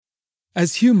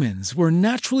As humans, we're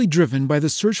naturally driven by the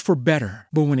search for better.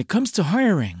 But when it comes to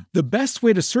hiring, the best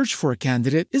way to search for a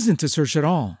candidate isn't to search at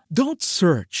all. Don't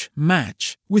search,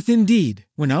 match with Indeed.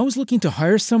 When I was looking to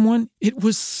hire someone, it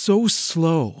was so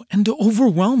slow and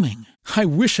overwhelming. I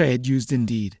wish I had used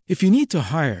Indeed. If you need to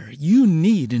hire, you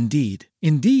need Indeed.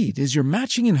 Indeed is your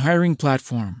matching and hiring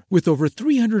platform with over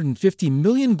 350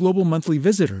 million global monthly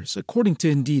visitors, according to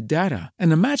Indeed data,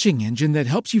 and a matching engine that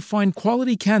helps you find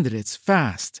quality candidates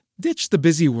fast. Ditch the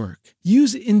busy work.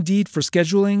 Use Indeed for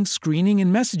scheduling, screening,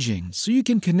 and messaging so you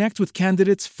can connect with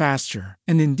candidates faster.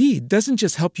 And Indeed doesn't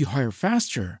just help you hire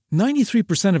faster.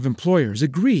 93% of employers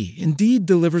agree Indeed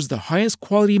delivers the highest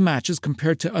quality matches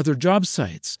compared to other job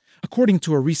sites, according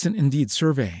to a recent Indeed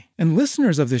survey. And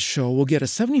listeners of this show will get a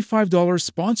 $75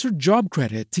 sponsored job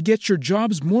credit to get your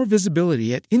jobs more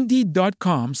visibility at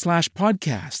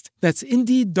Indeed.com/podcast. That's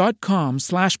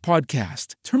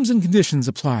Indeed.com/podcast. Terms and conditions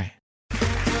apply.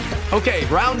 Okay,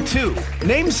 round two.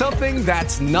 Name something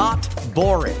that's not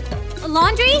boring. A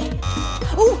laundry?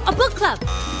 Ooh, a book club.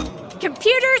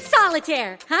 Computer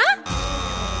solitaire, huh?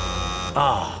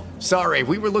 Ah, sorry,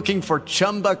 we were looking for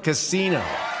Chumba Casino.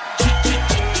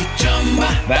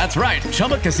 That's right,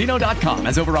 ChumbaCasino.com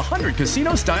has over 100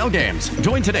 casino-style games.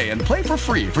 Join today and play for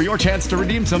free for your chance to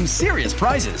redeem some serious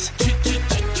prizes.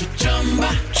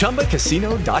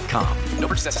 ChumbaCasino.com. No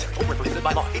purchase necessary. Void where prohibited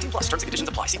by law. 18+. Terms and conditions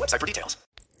apply. See website for details.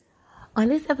 On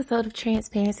this episode of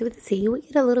Transparency with the T, we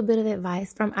get a little bit of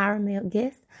advice from our male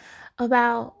guests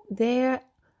about their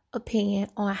opinion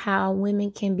on how women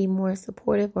can be more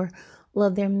supportive or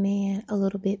love their man a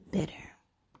little bit better.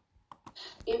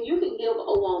 If you could give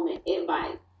a woman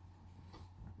advice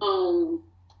on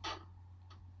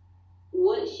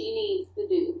what she needs to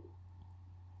do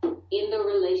in the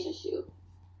relationship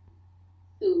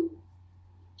to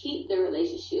keep the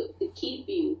relationship, to keep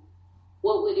you,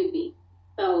 what would it be?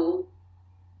 So,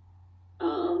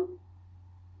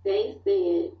 they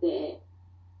said that,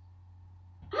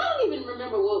 I don't even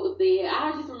remember what was there.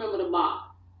 I just remember the box.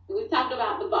 We talked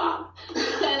about the box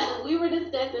because we were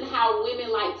discussing how women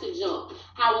like to jump.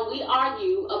 How when we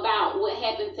argue about what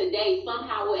happened today,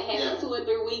 somehow what happened 2 or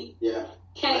 3 weeks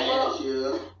came up.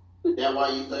 That's why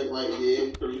you think like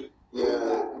this.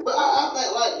 Yeah. But I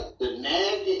think like the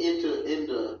nagging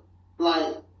into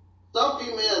like some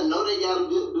females know they got a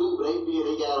good dude, they feel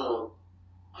they gotta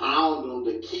hound them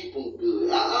to keep them good.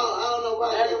 I don't know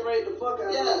why. Aggravate the fuck out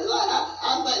of them. Yeah, like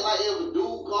I think like if a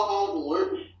dude come home from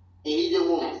work and he just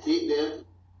want to sit there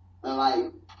and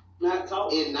like not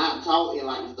talk and like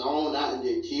zone out and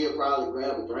just chill, probably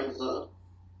grab a drink or something.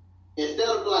 Instead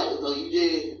of like, so you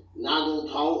just not gonna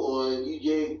talk or you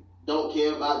just don't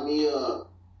care about me or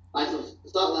like some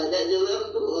stuff like that, just let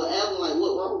them do it or ask them like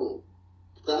what wrong.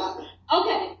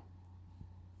 Okay.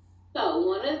 So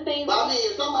one of the things. But I mean,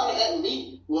 if somebody asked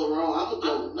me what wrong, I'm gonna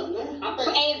tell them.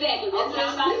 Exactly. That's what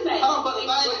I'm about to say. But the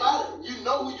thing about it, you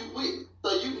know who you with. So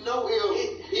you know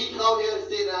if he come here and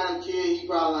sit down and chill, he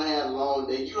probably gonna have a long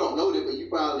day. You don't know that, but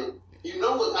you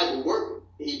know what type of work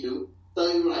he do.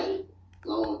 So you like,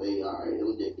 long day, all right, let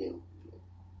me just get him.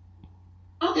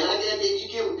 Okay. And I guess if you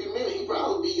give him a few minutes, he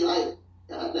probably be like,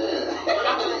 God damn.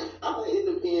 I think it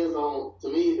depends on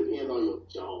your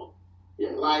job.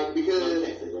 Yeah, like, because, listen,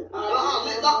 this where I'm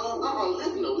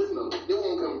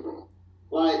coming from.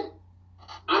 Like,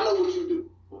 I know what you do.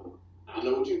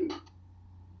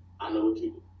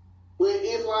 But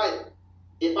it's like,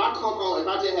 if I come home, if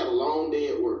I just have a long day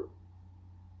at work,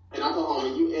 and I come home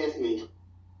and you ask me,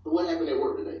 so what happened at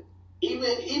work today?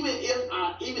 Even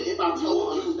if I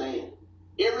told you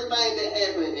everything that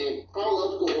happened in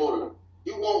chronological order,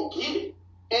 you won't get it.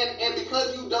 And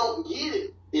because you don't get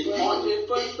it, it's gonna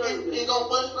frustrate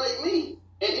me.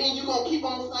 And then you gonna keep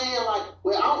on saying like,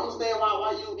 well, I don't understand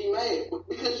why you be mad.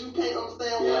 Because you can't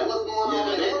understand what's going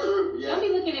on at work. Don't be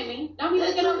looking at me. Don't be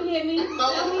looking over here at me. So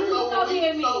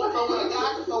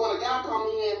when a guy come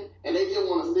in and they just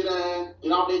want to sit down,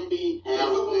 get off their feet, have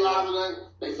a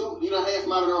supervisor, you done had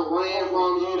somebody that ran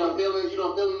from you, you done feeling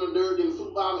the dirt, and the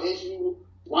supervisor ask you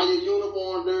why your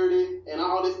uniform dirty and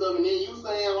all this stuff, and then you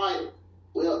saying like,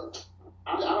 well,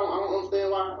 I don't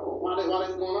understand why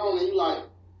that's going on, and you like,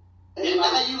 and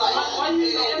now you like, why you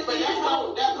saying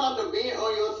that comes to being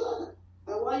on your side.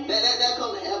 That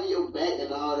comes to having your back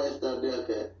and all that stuff there.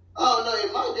 Cause, oh no,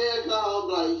 if my dad come home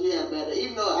like, yeah, man,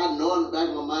 even though I know in the back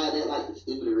of my mind that's like the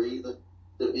stupid reason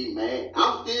to be mad,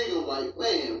 I'm still gonna like,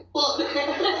 man, fuck that.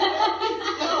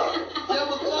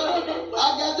 I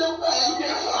got your back.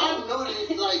 I know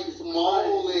this like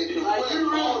small and like you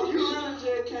really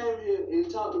just came here and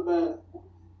talked about.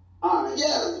 Alright.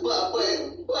 Yes, but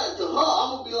to her,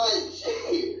 I'm gonna be like,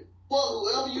 shit, fuck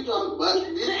whoever you talking about,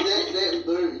 this, that,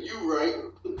 right?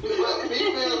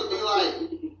 Females be like,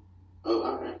 oh,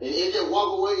 all right. And just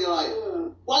walk away, you're like,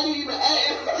 why do you even ask?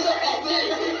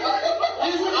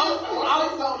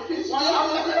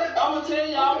 I'm going to tell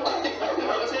y'all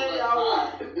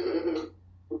why.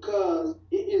 Because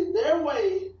it is their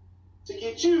way to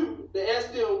get you to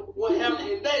ask them what happened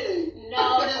in their day.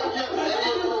 No.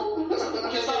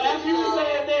 So after you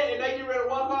said that and they get ready to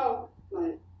walk off,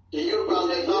 like, and you'll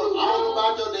probably talk all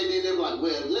about your day, then they're like,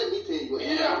 well, let me tell you what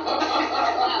happened.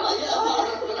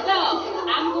 So,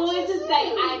 I'm going to say,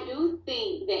 I do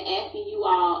think that asking you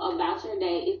all about your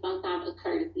day is sometimes a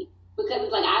courtesy. Because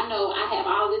it's like, I know I have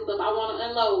all this stuff I want to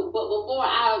unload, but before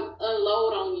I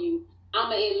unload on you, I'm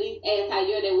going to at least ask how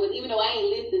your day was. Even though I ain't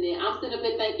listening, I'm sitting up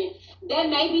there thinking, that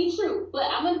may be true.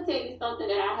 But I'm going to tell you something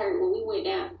that I heard when we went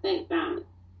down to St. Simon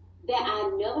that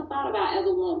I never thought about as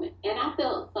a woman. And I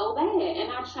felt so bad. And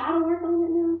I try to work on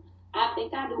it now. I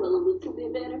think I do a little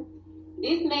bit better.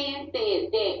 This man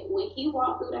said that when he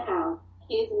walked through the house,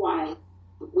 his wife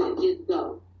would just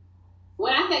go.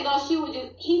 When I say go, she would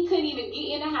just, he couldn't even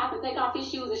get in the house and take off his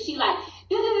shoes. And she like,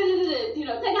 you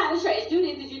know, take out the trash, do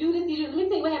this, did you do this, did you do this? Let me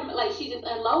tell you what happened. Like, she just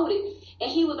unloaded.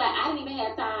 And he was like, I didn't even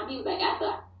have time. He was like,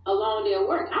 after a long day of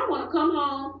work, I want to come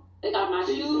home, take off my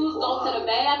shoes, go to the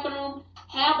bathroom,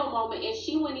 have a moment. And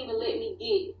she wouldn't even let me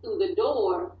get through the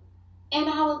door. And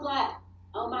I was like,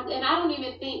 oh my God. And I don't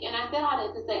even think, and I said all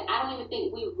that to say, I don't even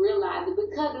think we realize it.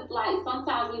 Because it's like,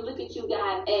 sometimes we look at you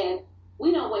guys as,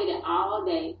 we done waited all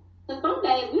day. Because some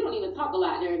days we don't even talk a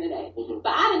lot during the day.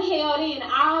 But I done held in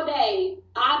all day,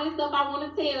 all this stuff I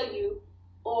want to tell you,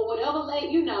 or whatever,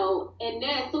 late, you know, and then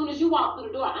as soon as you walk through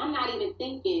the door, I'm not even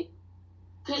thinking.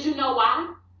 Because you know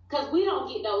why? Because we don't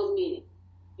get those minutes.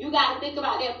 You got to think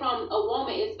about that from a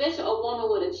woman, especially a woman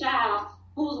with a child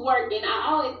who's working. I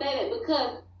always say that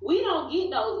because we don't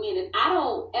get those minutes. I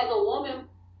don't, as a woman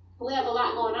who has a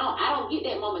lot going on, I don't get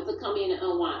that moment to come in and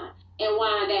unwind and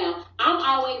wind down. I'm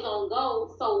always on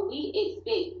go, so we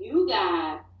expect you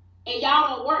guys, and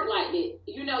y'all don't work like that.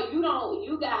 You know, you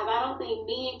guys, I don't think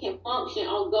men can function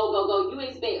on go. You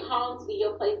expect home to be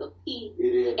your place of peace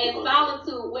and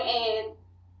solitude, whereas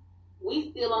we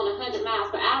still on 100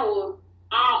 miles per hour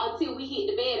all until we hit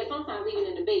the bed, or sometimes even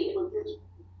in the bed.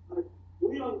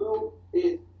 We don't go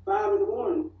at 5 in the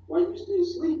morning while you still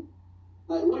sleep.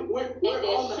 Like, we're on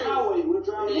the highway, we're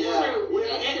driving. That's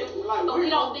true. Like, but we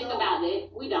don't think about that.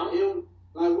 We don't. And,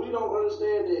 like, we don't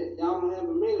understand that y'all don't have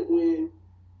a minute when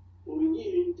we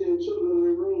get here, you tell children in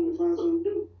their room and find something to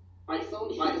do. Like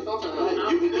sometimes.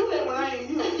 You can do that when I ain't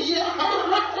here. Yeah.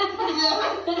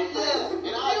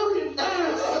 And I agree with that.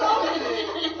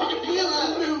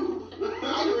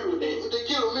 I agree with that. They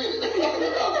give a minute.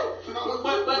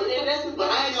 But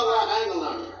I ain't gonna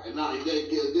lie. And now you gotta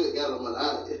get a good gallon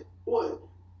out of it. What?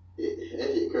 That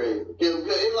shit crazy. Cause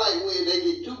it's like when they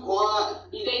get too quiet.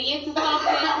 They into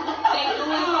something. They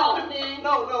doing something.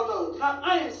 No.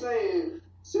 I ain't saying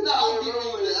sit there in the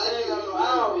room and stay on no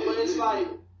hour, but it's like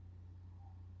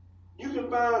you can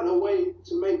find a way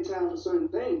to make time for certain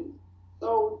things.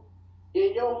 So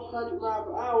in your 100 miles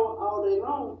per hour all day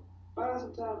long, find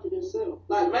some time for yourself.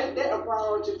 Like, make that a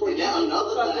priority for you.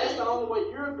 Because that's the only way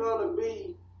you're gonna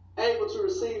be able to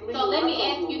receive me. So let me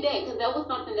ask you that, because that was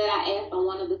something that I asked on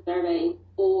one of the surveys,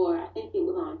 or I think it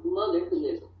was on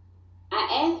motherhood. I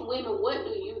asked women, what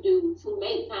do you do to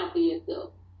make time for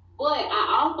yourself? But I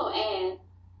also asked,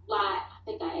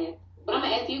 but I'm going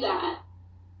to ask you guys,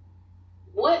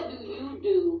 what do you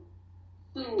do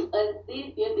to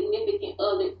assist your significant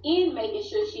other in making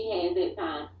sure she has that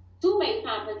time to make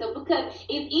time for herself? Because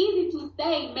it's easy to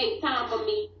say, make time for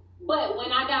me, but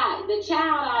when I got the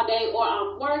child all day, or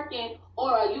I'm working,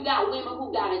 or you got women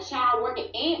who got a child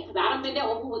working, and because I done been that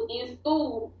one who was in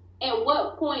school, at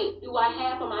what point do I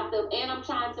have for myself? And I'm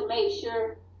trying to make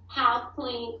sure house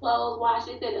clean, clothes wash,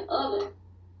 this and the other.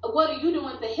 What are you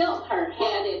doing to help her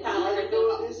have that time for herself?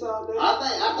 Doing this all day. I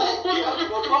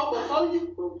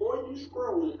think before you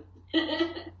scroll,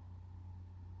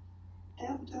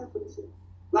 have time for yourself.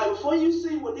 Like, before you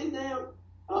see what this damn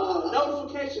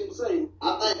notifications say.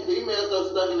 I think females are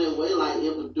stuck in that way. Like,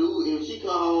 if she come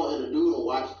home and the dude will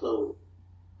wash clothes,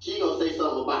 she gonna say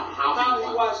something about how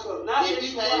he wash clothes.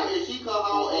 If she come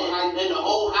home and the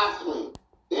whole house clean,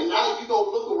 then now you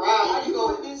gonna look around. How you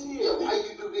do this here? Why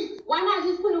you do this? Why not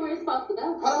just put it where it's supposed to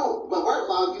go? Hold on, but first of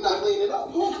all, you're not cleaning it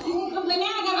up. But now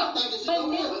I gotta.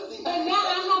 But now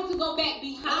I have to go back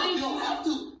behind you. You don't have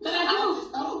to. But I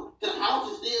do. The house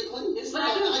is still clean. It's but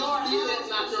I do. It's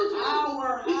not your clean.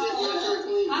 It's just not your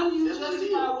clean. How do you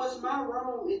justify what's my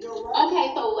wrong and your right?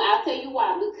 Okay, so I'll tell you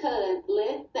why. Because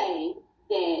let's say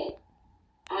that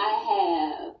I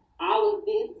have all of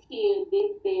this here,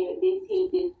 this there,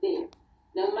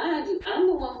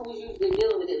 who's usually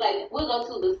dealing with it. Like, we'll go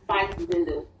to the spices in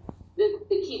the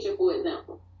kitchen, for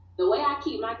example. The way I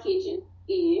keep my kitchen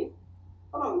is...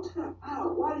 Hold on, time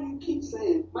out. Why do you keep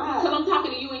saying mine? Because I'm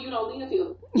talking to you and you don't live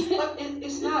here. But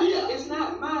it's not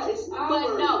mine, it's ours.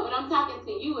 But no, but I'm talking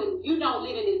to you and you don't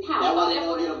live in this house. That's why they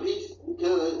don't get a piece,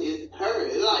 because it's her.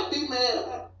 It's like,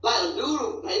 female, like a dude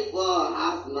will pay for a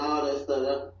house and all that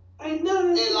stuff. Ain't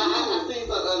none of that. And like, I seen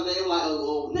something the other day, like, a dude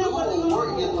will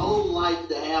work his whole life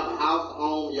to have a house,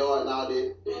 home, yard, and all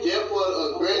this. Just for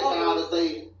a grandchild to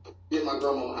say, this my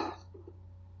grandma's house.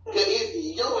 Because it's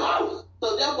your house.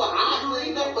 So that's what I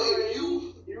agree that, but if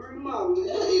you remodel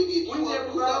it, if you want to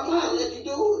do something, I'll let you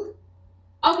do it.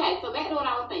 Okay, so back to what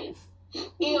I was saying.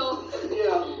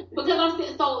 Because I'm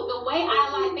saying, so the way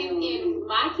I like things in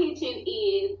my kitchen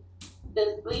is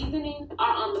the seasonings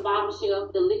are on the bottom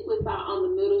shelf, the liquids are on the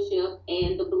middle shelf,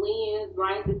 and the blends,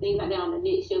 rice, and things like that on the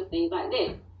next shelf, things like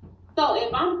that. So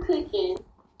if I'm cooking,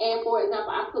 and for example,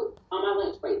 I cook on my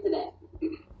lunch break today,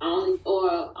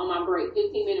 or on my break,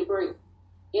 15-minute break.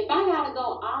 If I gotta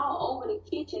go all over the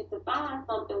kitchen to find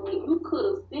something when you could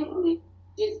have simply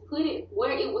just put it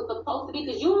where it was supposed to be,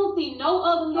 because you don't see no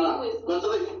other liquids.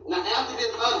 Now after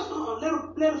this, let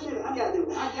him finish. I got this.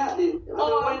 I've been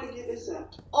waiting to get this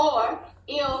out. Or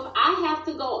if I have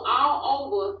to go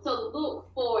all over to look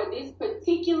for this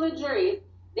particular dress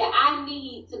that I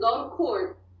need to go to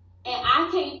court, and I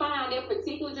can't find that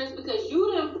particular dress because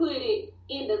you done put it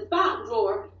in the sock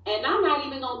drawer, and I'm not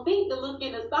even gonna think to look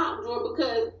in the sock drawer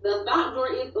because the sock drawer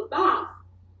is the socks.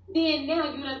 Then now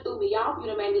you done threw me off. You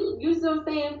done made me. You see what I'm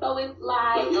saying? So it's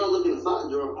like. If you don't look in the sock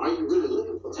drawer, are you really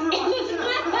looking for it? I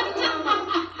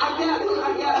got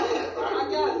it.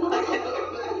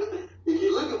 If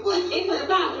you're looking for it, it's a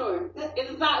sock drawer.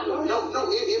 It's a sock drawer. No,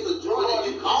 it's a drawer that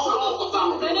you call a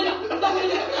sock drawer. No.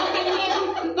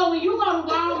 So when you go to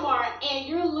Walmart and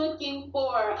you're looking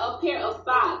for a pair of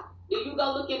socks, do you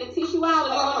go look in the tissue aisle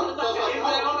or go to the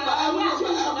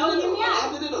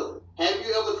Have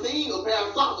you ever seen a pair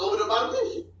of socks over the bottom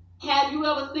tissue? Have you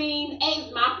ever seen?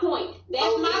 That's my point.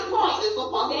 That's my point.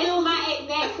 That's my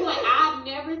exact point.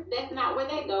 That's not where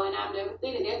they go, and I've never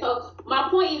seen it there. So my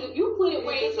point is, if you put it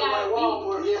where it's got to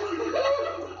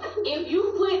be, if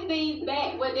you put things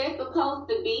back where they're supposed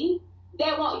to be,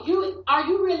 that won't. Are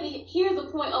you really? Here's the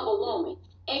point of a woman,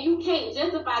 and you can't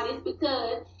justify this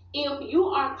because if you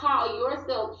are called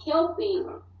yourself helping,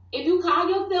 if you call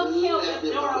yourself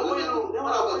helping,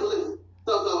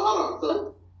 So hold on.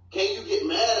 So can you get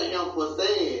mad at him for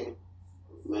saying,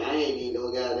 man, I ain't even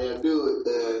gonna goddamn do it.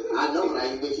 I know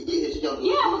when she get here, she gonna do it.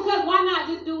 Yeah, because why not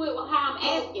just do it how I'm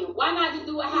asking? Why not just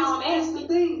do it how I'm asking?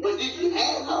 But did you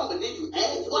ask? Hold on. But did you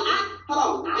ask? Well,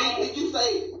 hold on. Did you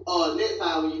say next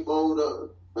time when you fold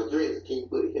up a dress, can you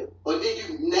put it here? Or did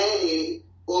you nag?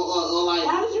 Or like,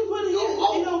 why did you put it here?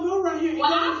 It don't go right here.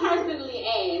 Well, I personally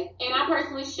asked, and I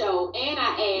personally show, and I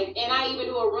asked, and I even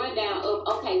do a rundown of,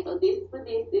 okay, so this for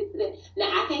this for that. Now,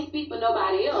 I can't speak for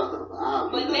nobody else,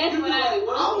 but that's what I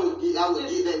would get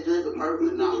that dress a person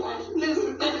and not wash it.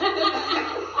 Listen. So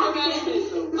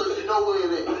you know where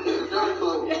it is. Dirty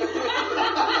clothes.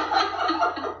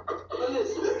 But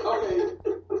listen, okay.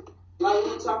 Like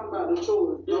we talking about the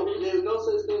chores. There's no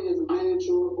such thing as a man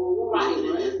chore or a woman. Right.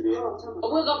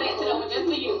 We'll go back to them just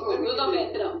for you. We'll go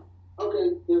back to them.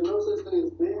 Okay, there's no such thing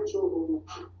as man chore or woman.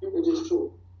 You can just chore.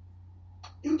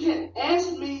 You can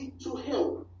ask me to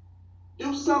help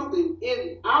do something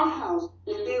in our house,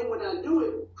 and then when I do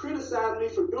it, criticize me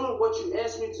for doing what you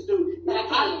asked me to do. But I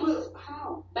can't.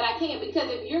 How? But I can't, because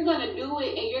if you're gonna do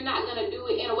it and you're not gonna do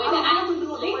it in a way that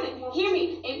listen, hear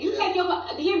me. If you take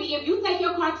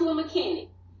your car to a mechanic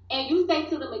and you say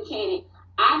to the mechanic,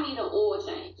 I need an oil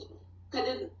change.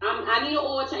 Because I need an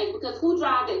oil change, because who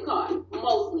drives that car?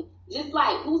 Mostly. Just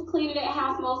like who's cleaning that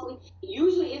house mostly?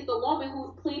 Usually it's the woman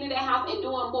who's cleaning that house and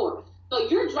doing more. So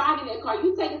you're driving that car.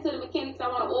 You take it to the mechanic, so I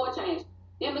want an oil change.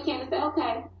 Then mechanic say,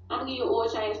 okay, I'm going to give you an oil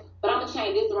change, but I'm going to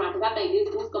change this around because I think this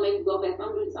is going to make you go fast.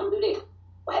 I'm going to do this, I'm going to do that.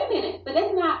 Wait a minute. But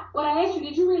that's not what I asked you.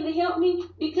 Did you really help me?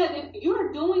 Because if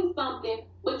you're doing something,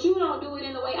 but you don't do it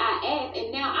in the way I asked,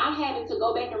 and now I'm having to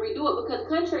go back and redo it because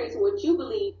contrary to what you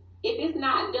believe, if it's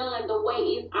not done the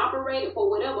way it's operated for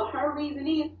whatever her reason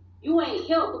is, you ain't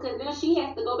helped, because now she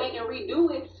has to go back and redo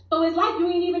it. So it's like you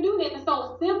ain't even do that. And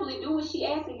so simply do what she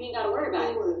asked, and you ain't got to worry about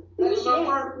it. That's my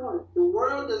first point. The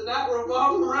world does not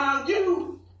revolve around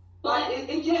you. But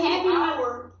having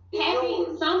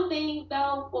some things,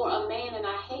 though, for a man, and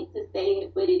I hate to say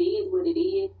it, but it is what it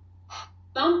is.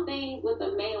 Some things with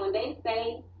a man, when they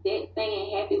say that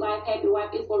saying happy life, happy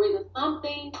wife is for a reason, some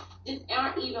things just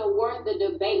aren't even worth the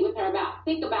debate with her about.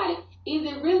 Think about it. Is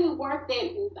it really worth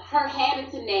that her having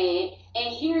to nag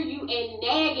and hear you and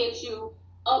nag at you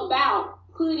about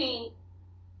putting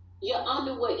your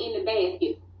underwear in the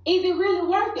basket. Is it really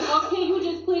worth it? Or can you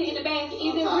just put it in the basket?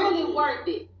 Is it really worth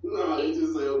it? No, they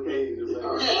just say okay.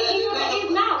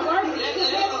 It's not worth it.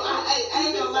 I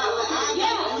ain't gonna lie.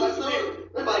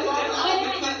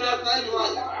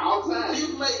 All the time.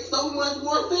 You make so much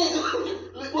more sense.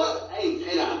 But hey,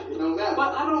 it don't matter.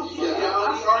 But I don't get it.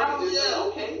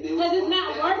 Okay. Because it's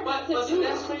not worth it to do.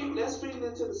 That's feeding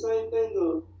into the same thing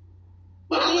of.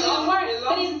 But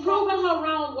it's proving her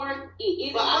wrong worth it.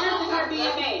 Is it worth her being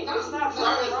mad? It's not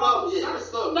certain stuff. Certain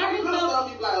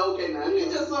stuff you be like, okay, now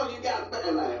it's just something you got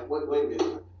to like. Wait a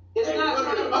minute. It's not.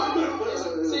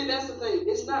 See, that's the thing.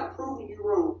 It's not proving you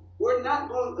wrong. We're not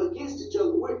going against each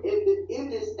other. We're in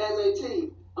this as a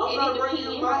team. I'm not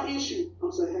bringing you my issue.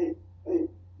 I'm saying, hey,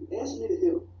 ask me to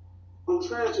help. I'm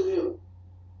trying to help.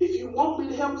 If you want me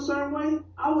to help a certain way,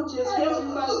 I would just help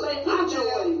you by staying out your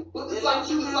way. But see, that's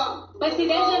gonna cause an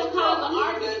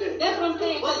argument. That's what I'm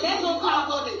saying. But that's gonna cause.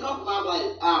 I'm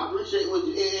like, I appreciate what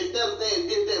you. Instead of saying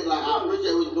this, like, I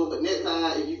appreciate what you do. But next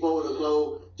time, if you fold the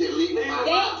clothes, just leave them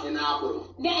out and I'll put them.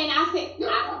 And I said,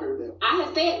 I heard that. I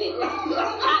have said that. And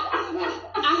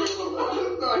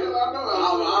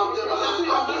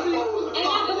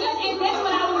that's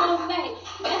what I was gonna say.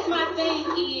 That's my thing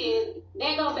is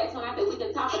that goes back to when I said we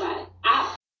can talk about it.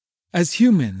 As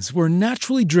humans, we're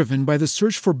naturally driven by the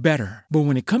search for better. But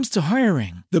when it comes to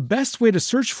hiring, the best way to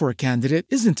search for a candidate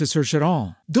isn't to search at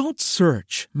all. Don't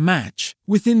search, match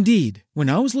with Indeed. When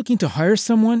I was looking to hire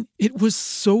someone, it was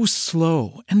so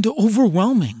slow and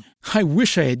overwhelming. I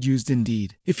wish I had used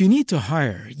Indeed. If you need to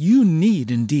hire, you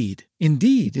need Indeed.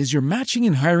 Indeed is your matching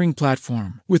and hiring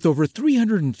platform with over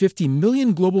 350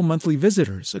 million global monthly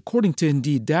visitors, according to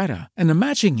Indeed data, and a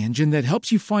matching engine that helps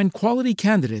you find quality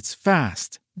candidates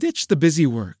fast. Ditch the busy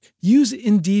work. Use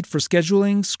Indeed for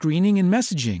scheduling, screening, and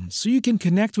messaging so you can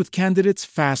connect with candidates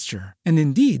faster. And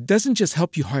Indeed doesn't just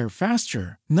help you hire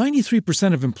faster.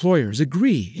 93% of employers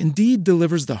agree Indeed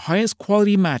delivers the highest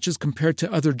quality matches compared to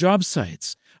other job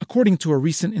sites, according to a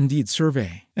recent Indeed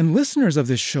survey. And listeners of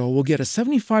this show will get a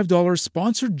 $75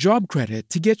 sponsored job credit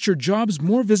to get your jobs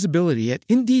more visibility at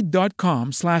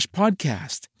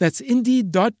Indeed.com/podcast. That's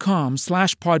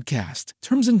Indeed.com/podcast.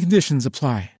 Terms and conditions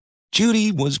apply.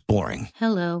 Judy was boring.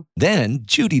 Hello. Then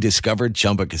Judy discovered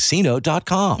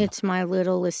ChumbaCasino.com. It's my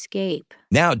little escape.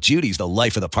 Now Judy's the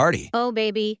life of the party. Oh,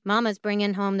 baby, mama's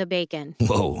bringing home the bacon.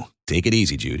 Whoa, take it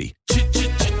easy, Judy.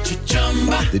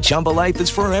 The Chumba life is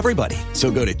for everybody. So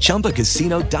go to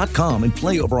ChumbaCasino.com and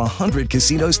play over 100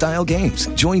 casino-style games.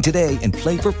 Join today and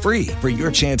play for free for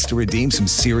your chance to redeem some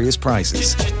serious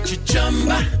prizes.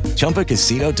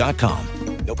 ChumbaCasino.com.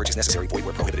 No purchase necessary. Void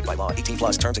where prohibited by law.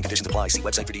 18+ terms and conditions apply. See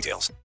website for details.